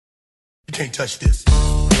You can't touch this.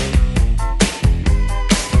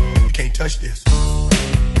 You can't touch this.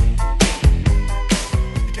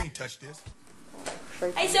 You can't touch this.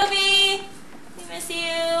 Hi Sophie! We miss you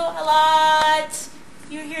a lot.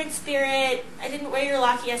 You were here in spirit. I didn't wear your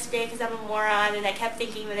lock yesterday because I'm a moron, and I kept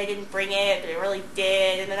thinking that I didn't bring it, but I really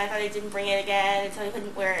did, and then I thought I didn't bring it again, and so I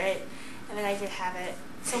couldn't wear it, and then I did have it.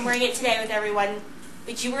 So I'm wearing it today with everyone.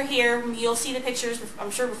 But you were here. You'll see the pictures,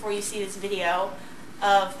 I'm sure, before you see this video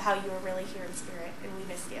of how you were really here in spirit, and we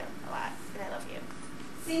missed you a lot, and I love you.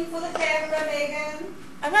 Sing for the camera, Megan.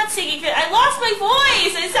 I'm not singing. I lost my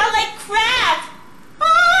voice. I sound like crap.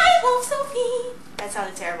 I love Sophie. That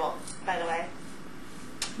sounded terrible, by the way.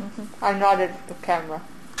 I nodded at the camera.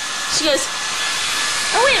 She goes,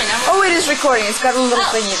 oh wait a minute. Oh, it is recording. It's got a little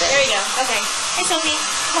thingy there. There we go. Okay. Hi Sophie.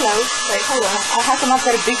 Hello. Wait, hold on. How come I've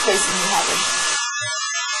got a big face and you haven't?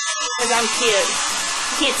 Because I'm cute.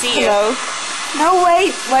 You can't see you. Hello. No,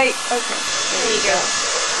 wait. Okay. There you go.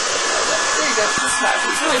 There you go.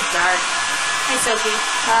 It's really dark. Hi Sophie.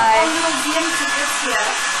 Hi. Little DM tickets here.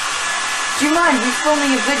 Do you mind? We're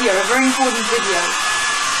filming a video, a very important video.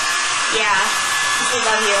 Yeah. We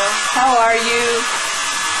love you. How are you?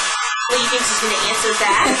 Well, you think she's going to answer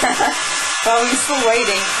that? Well, we're still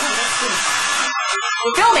waiting.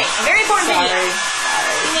 We're filming a very important video. Sorry.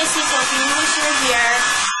 We miss you, Sophie. We wish you were here.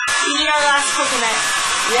 We need our last coconut.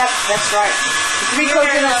 Yep, that's right. The three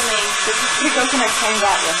coconuts hanged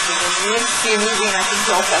out yesterday. We went to see a movie and I think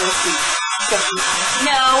you all fell asleep.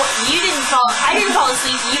 No, you didn't fall. I didn't fall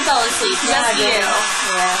asleep. You fell asleep. Just you.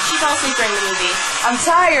 Yeah. She fell asleep during the movie. I'm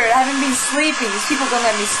tired. I haven't been sleeping. These people don't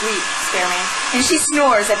let me sleep. Scare me. And she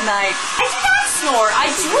snores at night. I do not snore.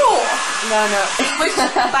 I drool. No. Which,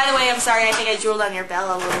 by the way, I'm sorry. I think I drooled on your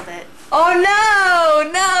Belle a little bit. Oh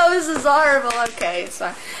no, this is horrible. Okay, it's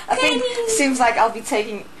fine. I think seems like I'll be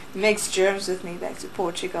taking mixed germs with me back to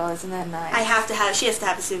Portugal. Isn't that nice? I have to have. She has to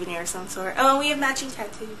have a souvenir of some sort. Oh, we have matching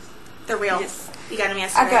tattoos. They're real. Yes. You got them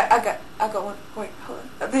yesterday. I got one. Wait, hold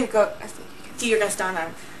on. There you go. I think you can. Do your best on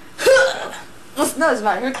them. No, it's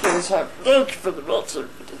not Hercules.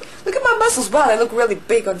 Look at my muscles. Wow, they look really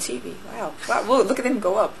big on TV. Wow. Whoa, look at them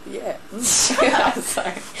go up. Yeah.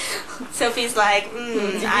 Sorry. Sophie's like,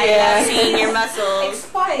 I love seeing your muscles.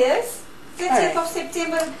 Expires 30th of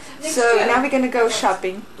September next So year. now we're gonna go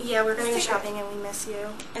shopping. Yeah, we're gonna go shopping, and we miss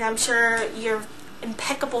you. And I'm sure your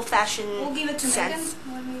impeccable fashion We'll give it to sense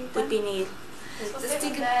would be neat. The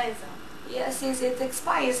ticket. Yeah, since it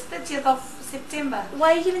expires 30th of September.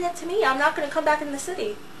 Why are you giving it to me? I'm not going to come back in the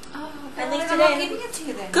city. Oh, I okay. leave I'm today. not giving it to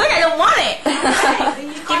you then. Good, I don't want it. Then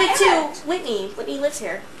you Give can't it have to Whitney. Whitney lives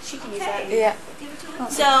here. She can use that. Okay. Yeah. Give it to her.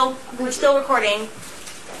 So, we're still recording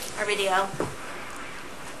our video.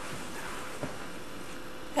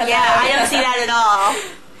 Yeah, I don't see that at all.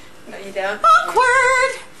 No, you don't.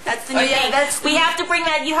 Awkward! That's the new thing. That's we have to bring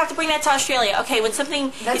that. You have to bring that to Australia. Okay, when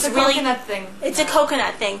something That's is a really coconut thing. It's a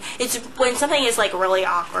coconut thing. It's when something is like really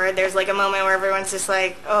awkward. There's like a moment where everyone's just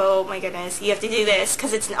like, "Oh my goodness, you have to do this,"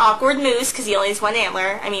 because it's an awkward moose. Because he only has one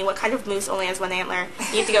antler. I mean, what kind of moose only has one antler?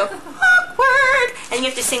 You have to go awkward, and you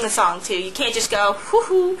have to sing the song too. You can't just go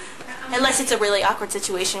whoo-hoo, unless it's a really awkward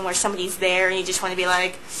situation where somebody's there and you just want to be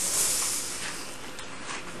like.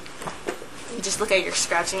 You just look at you're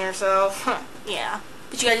scratching yourself. Yeah.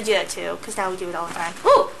 But you gotta do that too, because now we do it all the time.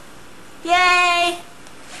 Woo! Yay!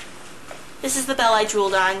 This is the Belle I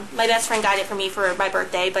drooled on. My best friend got it for me for my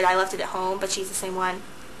birthday, but I left it at home, but she's the same one.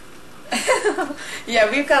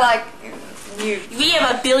 Yeah, we've got like We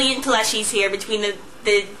have a billion plushies here between the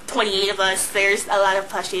 28 of us. There's a lot of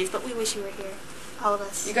plushies, but we wish you were here. All of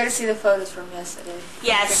us. You got to see the photos from yesterday.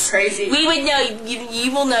 Yes. It's crazy. We would know.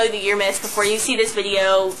 You will know that you're missed before you see this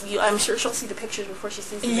video. I'm sure she'll see the pictures before she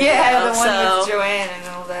sees the video. Yeah, the one so. with Joanne and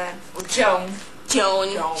all that. Well, Joan.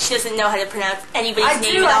 Joan. She doesn't know how to pronounce anybody's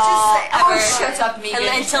name I at all. just say, oh, shut up, Megan.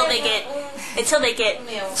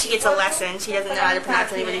 She gets a lesson. She doesn't know how to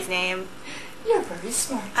pronounce anybody's name. You're very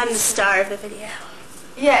smart. I'm the star of the video.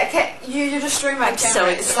 Yeah, okay, you're destroying my camera. So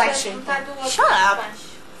it's like shut up.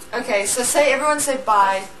 Okay, so everyone say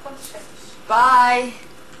bye. Bye.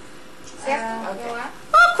 Okay.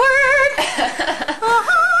 Awkward.